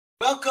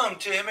Welcome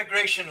to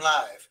Immigration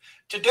Live.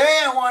 Today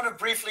I want to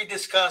briefly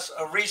discuss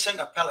a recent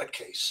appellate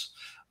case,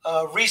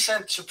 a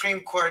recent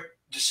Supreme Court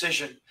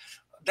decision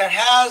that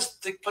has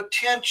the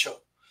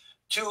potential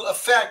to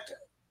affect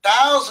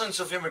thousands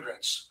of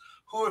immigrants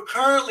who are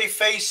currently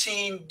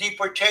facing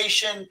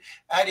deportation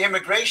at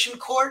immigration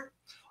court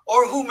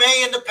or who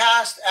may in the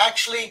past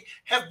actually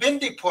have been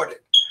deported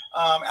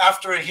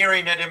after a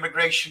hearing at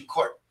immigration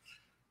court.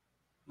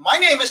 My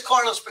name is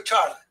Carlos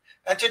Petrara.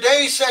 And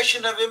today's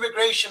session of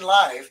Immigration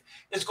Live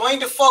is going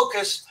to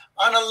focus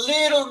on a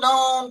little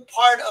known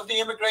part of the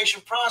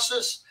immigration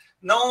process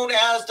known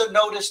as the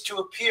notice to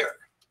appear.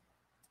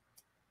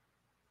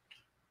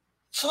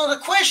 So the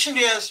question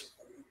is,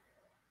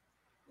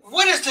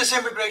 what is this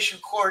immigration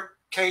court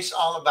case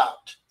all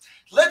about?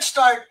 Let's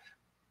start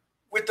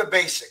with the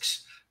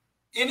basics.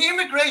 In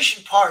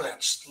immigration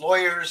parlance,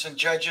 lawyers and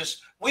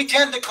judges, we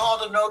tend to call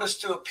the notice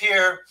to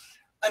appear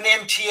an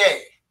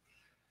NTA.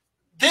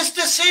 This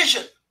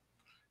decision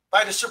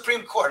by the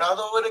Supreme Court,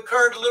 although it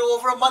occurred a little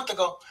over a month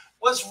ago,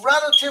 was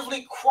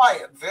relatively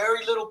quiet,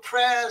 very little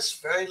press,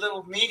 very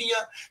little media,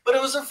 but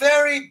it was a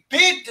very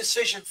big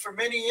decision for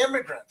many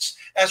immigrants,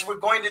 as we're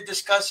going to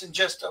discuss in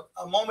just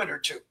a moment or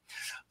two.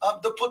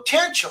 The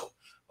potential,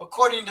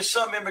 according to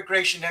some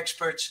immigration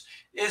experts,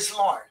 is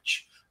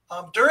large.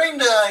 During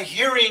the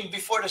hearing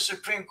before the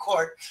Supreme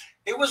Court,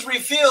 it was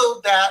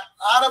revealed that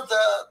out of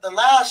the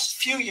last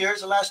few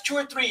years, the last 2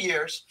 or 3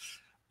 years,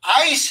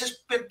 ICE has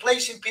been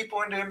placing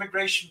people into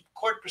immigration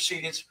court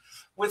proceedings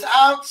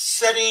without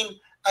setting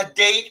a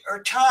date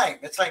or time.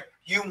 It's like,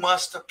 you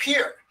must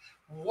appear.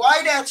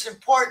 Why that's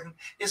important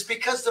is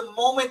because the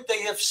moment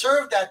they have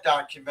served that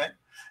document,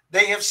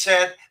 they have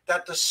said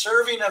that the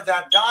serving of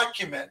that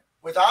document,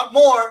 without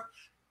more,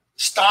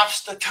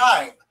 stops the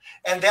time.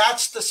 And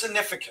that's the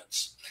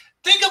significance.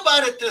 Think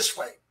about it this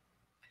way.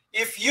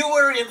 If you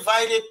were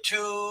invited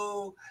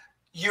to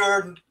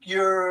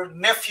your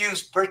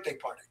nephew's birthday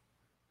party,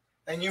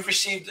 and you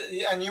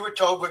were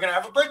told, we're going to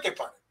have a birthday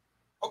party.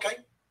 Okay.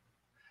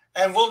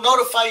 And we'll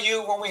notify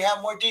you when we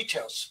have more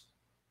details.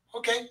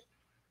 Okay.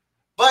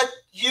 But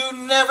you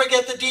never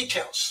get the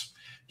details.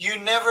 You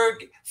never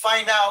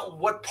find out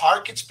what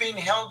park it's being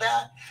held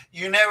at.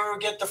 You never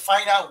get to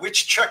find out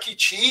which Chuck E.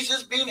 Cheese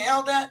is being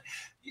held at.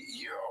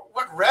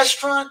 What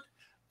restaurant,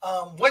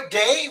 what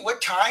day,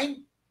 what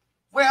time.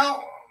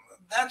 Well,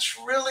 that's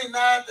really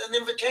not an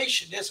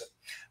invitation, is it?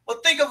 Well,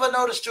 think of a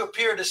notice to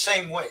appear the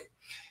same way.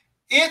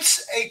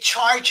 It's a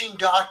charging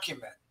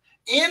document.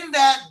 In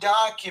that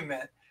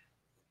document,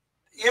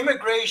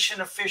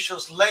 immigration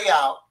officials lay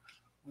out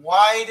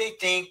why they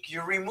think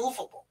you're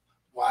removable,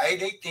 why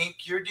they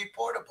think you're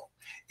deportable.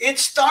 It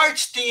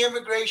starts the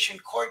immigration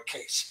court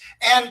case,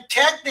 and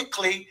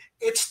technically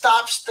it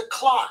stops the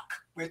clock,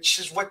 which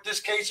is what this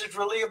case is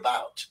really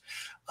about.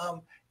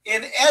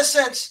 In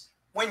essence,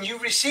 when you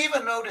receive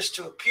a notice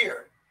to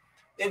appear,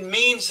 it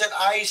means that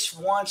ICE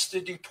wants to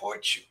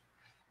deport you,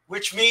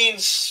 which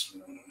means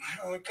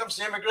when it comes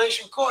to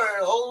immigration court,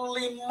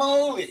 holy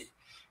moly,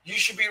 you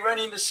should be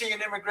running to see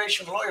an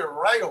immigration lawyer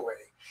right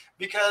away.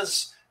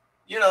 Because,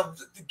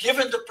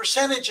 given the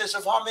percentages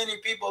of how many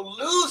people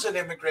lose in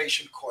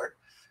immigration court,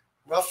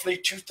 roughly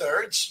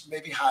 2/3,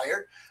 maybe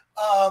higher,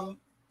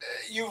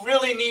 you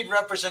really need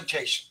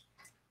representation.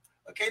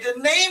 Okay, the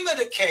name of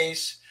the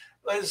case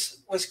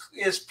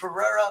is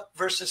Pereira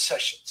versus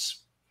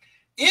Sessions.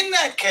 In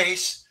that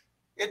case,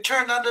 it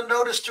turned on the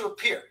notice to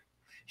appear.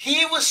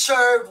 He was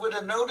served with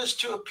a notice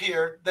to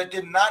appear that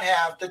did not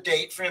have the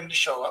date for him to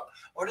show up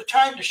or the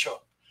time to show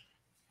up.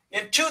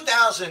 In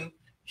 2000,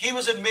 he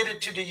was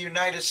admitted to the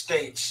United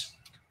States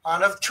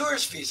on a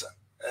tourist visa,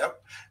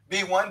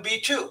 B1,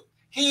 B2.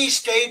 He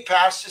stayed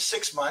past his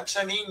 6 months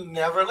and he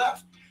never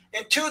left.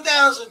 In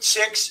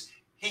 2006,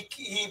 he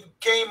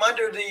came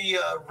under the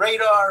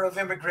radar of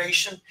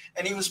immigration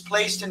and he was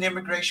placed in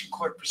immigration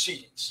court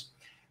proceedings.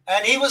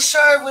 And he was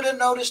served with a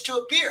notice to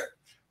appear,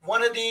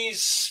 one of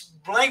these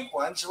blank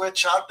ones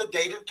which out the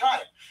date and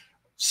time.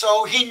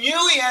 So he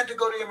knew he had to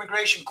go to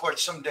immigration court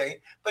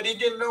someday, but he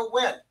didn't know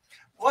when.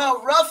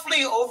 Well,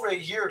 roughly over a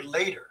year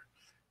later,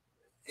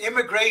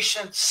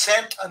 immigration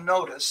sent a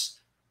notice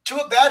to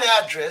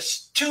that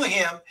address to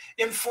him,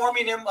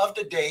 informing him of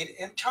the date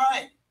and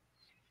time.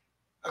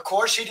 Of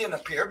course, he didn't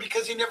appear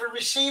because he never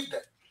received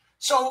it.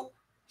 So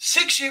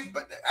 6 years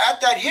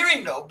at that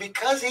hearing, though,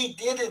 because he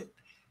didn't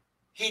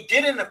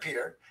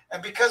appear,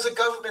 and because the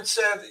government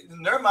said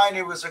in their mind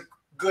it was a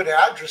good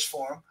address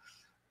for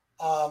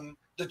him,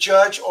 the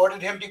judge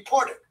ordered him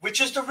deported,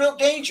 which is the real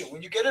danger.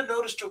 When you get a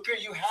notice to appear,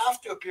 you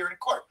have to appear in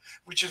court,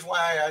 which is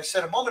why I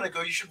said a moment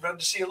ago, you should run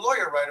to see a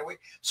lawyer right away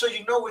so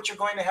you know what you're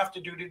going to have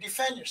to do to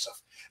defend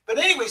yourself. But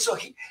anyway, so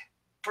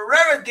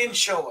Pereira didn't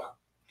show up.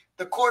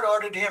 The court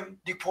ordered him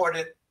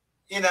deported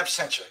in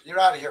absentia. You're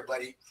out of here,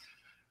 buddy.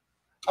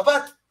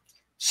 About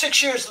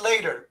 6 years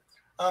later,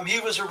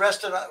 he was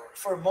arrested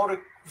for a motor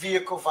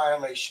vehicle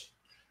violation.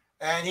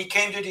 And he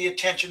came to the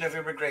attention of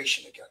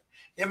immigration again.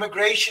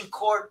 Immigration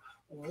court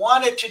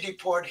wanted to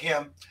deport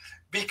him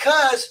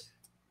because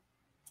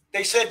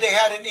they said they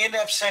had an in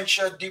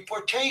absentia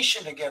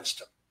deportation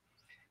against him.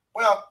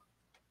 Well,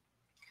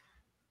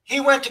 he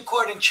went to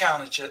court and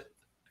challenged it,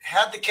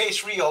 had the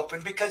case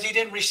reopened because he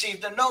didn't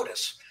receive the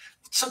notice.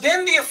 So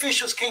then the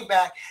officials came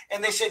back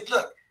and they said,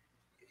 look,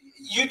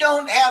 you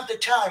don't have the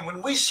time.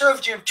 When we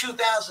served you in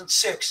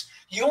 2006,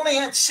 you only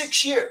had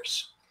 6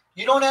 years.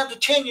 You don't have the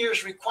 10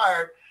 years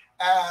required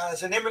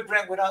as an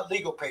immigrant without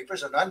legal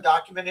papers, an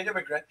undocumented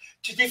immigrant,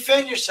 to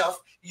defend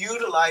yourself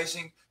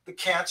utilizing the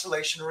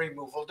cancellation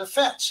removal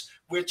defense,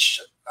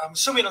 which I'm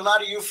assuming a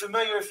lot of you are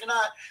familiar. If you're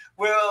not,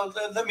 well,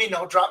 let me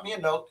know. Drop me a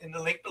note in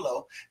the link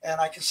below, and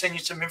I can send you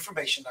some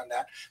information on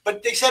that.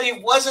 But they said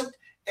he wasn't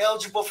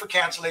eligible for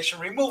cancellation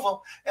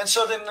removal, and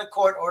so then the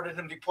court ordered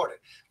him deported.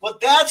 Well,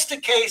 that's the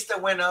case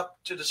that went up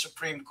to the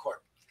Supreme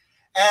Court.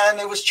 And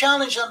it was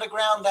challenged on the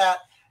ground that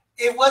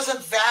it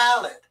wasn't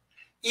valid.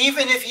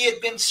 Even if he had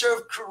been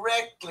served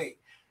correctly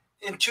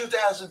in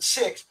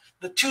 2006,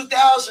 the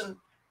 2000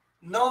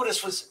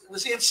 notice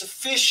was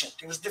insufficient.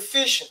 It was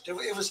deficient.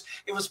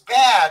 It was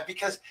bad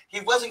because he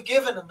wasn't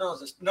given a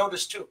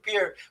notice to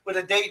appear with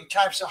a date and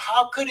time. So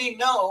how could he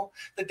know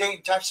the date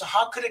and time? So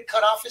how could it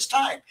cut off his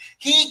time?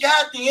 He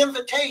got the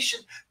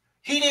invitation.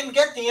 He didn't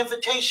get the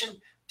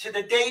invitation to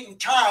the date and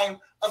time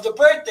of the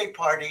birthday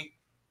party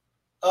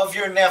of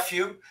your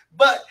nephew,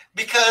 but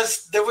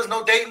because there was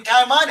no date and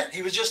time on it.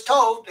 He was just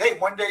told, hey,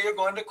 one day you're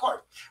going to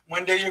court.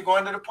 One day you're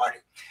going to the party.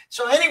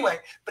 So anyway,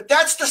 but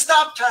that's the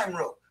stop time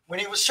rule. When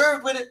he was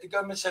served with it, the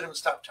government said it was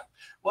stop time.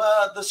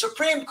 Well, the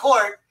Supreme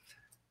Court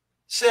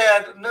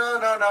said, no,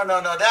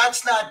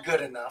 that's not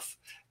good enough.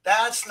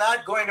 That's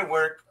not going to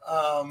work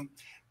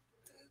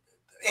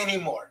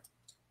anymore.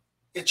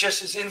 It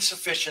just is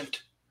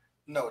insufficient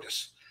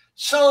notice.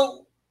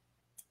 So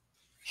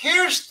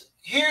here's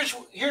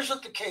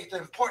what the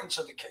importance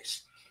of the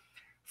case.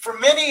 For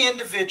many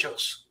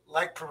individuals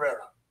like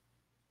Pereira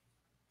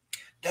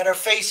that are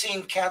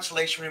facing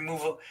cancellation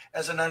removal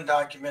as an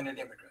undocumented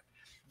immigrant,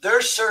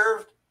 they're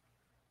served,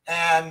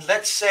 and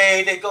let's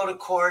say they go to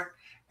court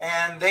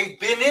and they've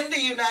been in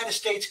the United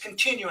States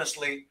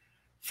continuously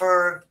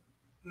for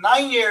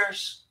 9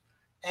 years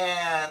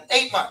and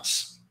 8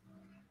 months,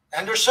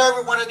 and they're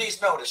serving one of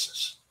these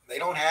notices. They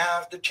don't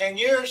have the 10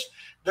 years.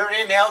 They're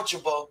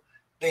ineligible.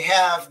 They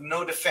have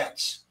no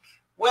defense.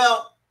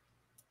 Well,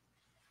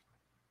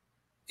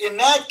 in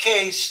that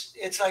case,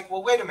 it's like,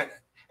 well, wait a minute.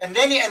 And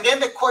then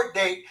the court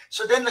date.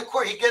 So then the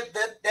court,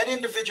 that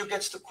individual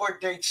gets the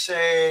court date,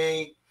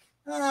 say,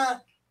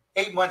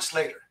 8 months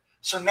later.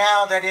 So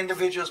now that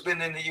individual has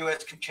been in the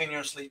U.S.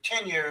 continuously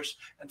 10 years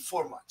and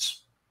 4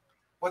 months.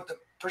 What, the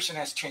person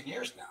has 10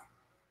 years now.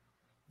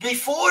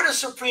 Before the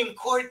Supreme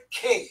Court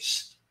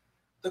case,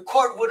 the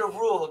court would have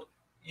ruled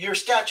you're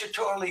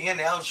statutorily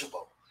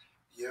ineligible.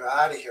 You're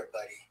out of here,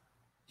 buddy.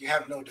 You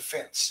have no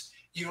defense.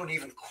 You don't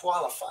even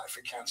qualify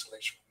for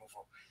cancellation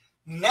removal.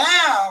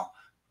 Now,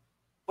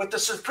 what the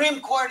Supreme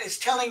Court is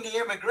telling the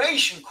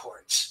immigration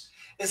courts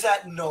is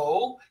that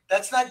no,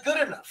 that's not good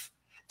enough.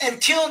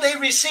 Until they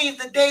receive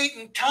the date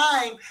and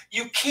time,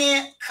 you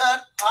can't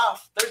cut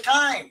off their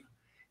time.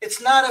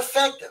 It's not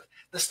effective.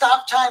 The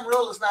stop time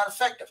rule is not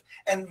effective.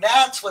 And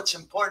that's what's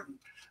important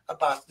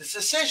about this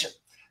decision.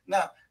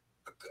 Now,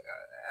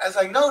 as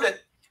I noted,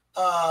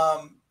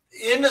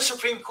 in the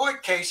Supreme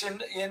Court case,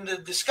 in the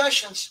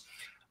discussions,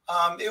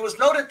 it was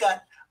noted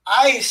that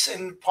ICE,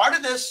 and part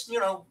of this,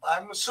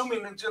 I'm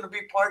assuming it's going to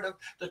be part of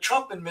the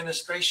Trump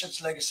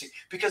administration's legacy,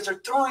 because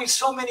they're throwing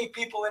so many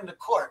people into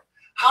court.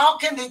 How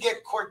can they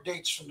get court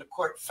dates from the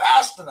court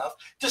fast enough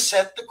to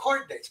set the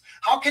court dates?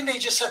 How can they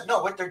just say,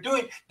 no, what they're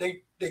doing,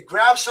 they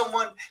grab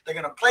someone, they're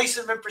going to place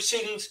them in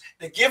proceedings,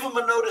 they give them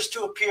a notice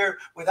to appear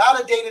without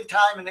a date and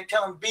time, and they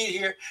tell them, be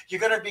here, you're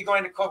going to be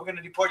going to court, we're going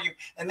to deport you.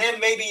 And then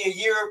maybe a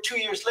year or 2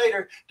 years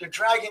later, they're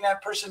dragging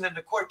that person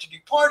into court to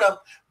deport them,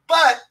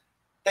 but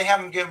they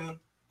haven't given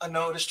a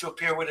notice to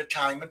appear with a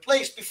time and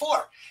place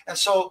before. And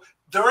so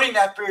during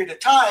that period of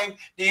time,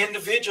 the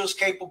individual is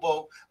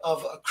capable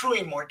of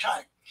accruing more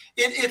time.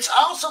 It's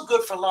also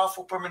good for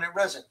lawful permanent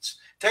residents.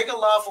 Take a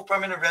lawful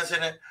permanent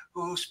resident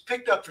who's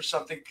picked up for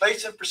something,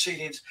 placed in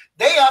proceedings.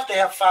 They have to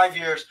have 5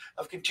 years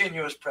of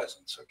continuous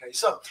presence. Okay,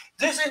 so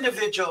this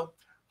individual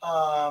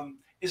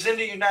is in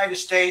the United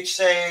States,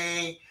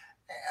 say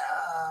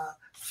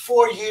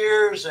 4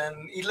 years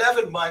and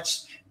 11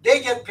 months.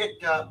 They get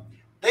picked up.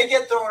 They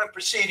get thrown in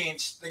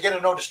proceedings. They get a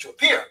notice to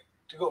appear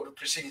to go to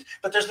proceedings,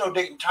 but there's no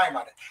date and time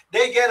on it.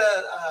 They get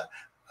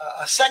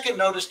a second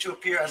notice to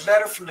appear, a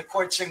letter from the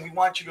court saying we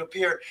want you to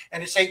appear,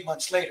 and it's 8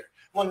 months later.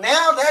 Well,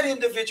 now that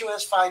individual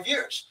has 5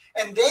 years,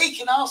 and they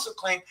can also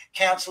claim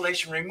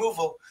cancellation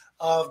removal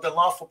of the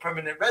lawful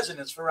permanent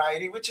residence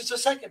variety, which is the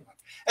second one.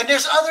 And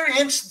there's other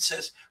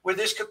instances where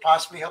this could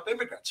possibly help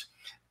immigrants,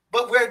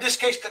 but where this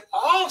case could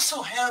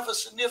also have a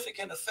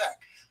significant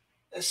effect,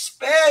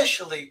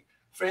 especially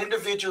for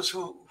individuals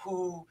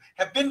who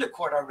have been to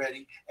court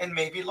already and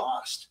may be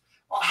lost.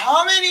 Well,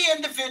 how many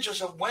individuals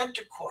have went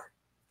to court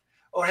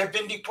or have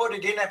been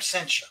deported in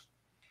absentia,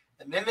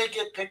 and then they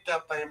get picked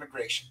up by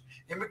immigration?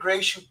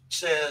 Immigration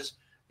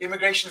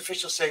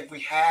officials say, we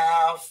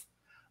have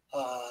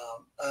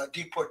a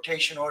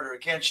deportation order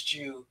against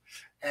you,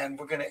 and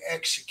we're going to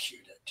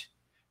execute it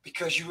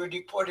because you were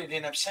deported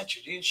in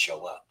absentia. You didn't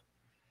show up.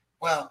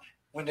 Well,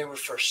 when they were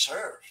first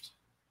served,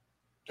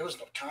 there was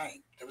no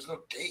time. There was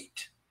no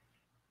date.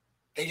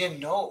 They didn't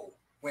know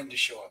when to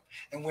show up.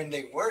 And when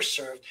they were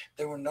served,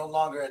 they were no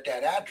longer at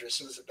that address.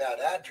 It was a bad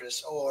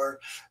address, or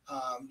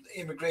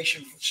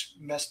immigration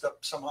messed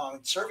up somehow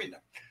in serving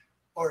them.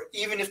 Or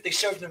even if they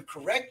served them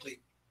correctly,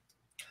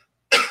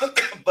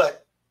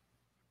 but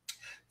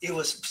it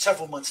was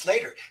several months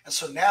later. And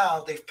so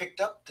now they've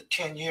picked up the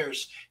 10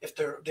 years if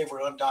they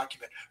were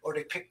undocumented, or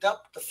they picked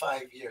up the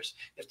 5 years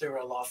if they were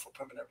a lawful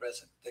permanent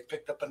resident. They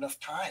picked up enough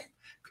time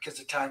because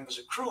the time was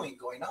accruing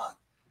going on.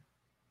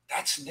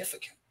 That's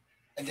significant.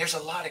 And there's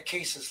a lot of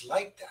cases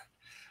like that.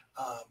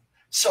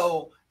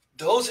 So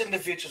those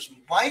individuals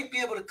might be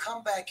able to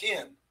come back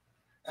in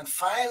and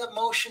file a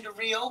motion to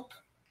reopen,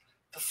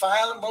 to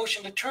file a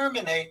motion to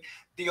terminate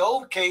the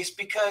old case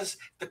because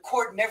the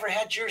court never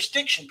had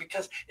jurisdiction,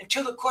 because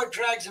until the court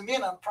drags them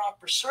in on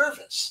proper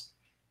service,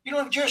 you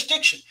don't have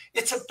jurisdiction.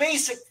 It's a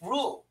basic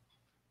rule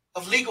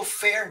of legal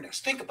fairness.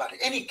 Think about it.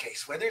 Any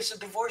case, whether it's a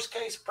divorce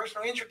case, a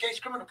personal injury case,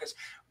 criminal case,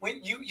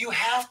 when you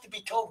have to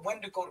be told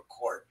when to go to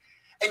court,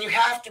 and you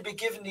have to be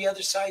given the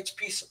other side's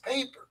piece of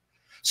paper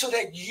so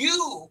that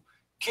you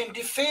can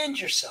defend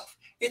yourself.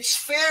 It's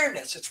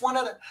fairness. It's one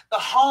of the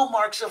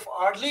hallmarks of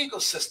our legal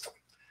system.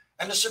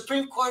 And the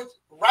Supreme Court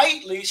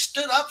rightly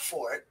stood up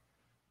for it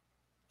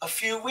a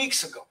few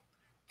weeks ago.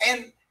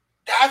 And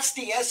that's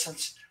the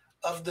essence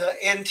of the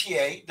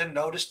NTA, the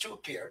notice to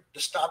appear,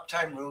 the stop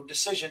time rule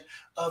decision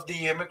of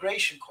the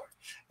immigration court.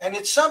 And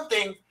it's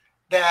something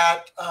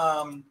that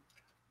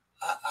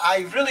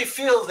I really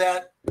feel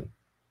that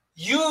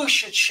you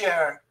should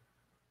share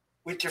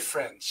with your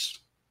friends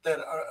that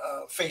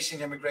are facing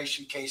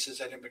immigration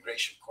cases at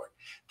immigration court.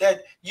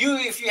 That you,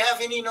 if you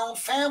have any known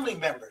family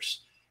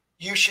members,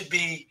 you should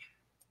be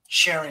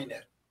sharing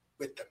it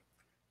with them,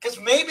 because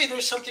maybe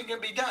there's something to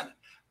be done.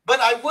 But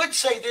I would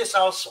say this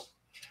also: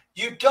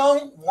 you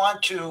don't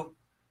want to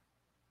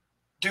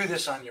do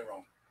this on your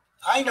own.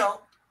 I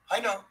know.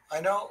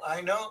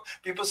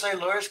 People say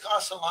lawyers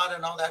cost a lot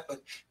and all that,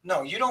 but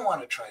no, you don't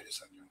want to try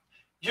this on your own.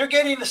 You're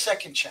getting a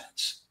second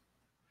chance.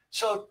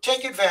 So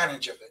take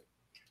advantage of it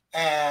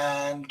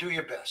and do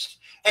your best.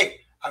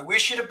 Hey, I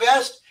wish you the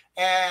best,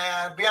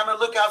 and be on the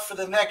lookout for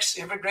the next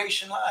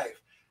Immigration Live.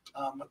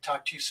 I'll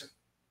talk to you soon.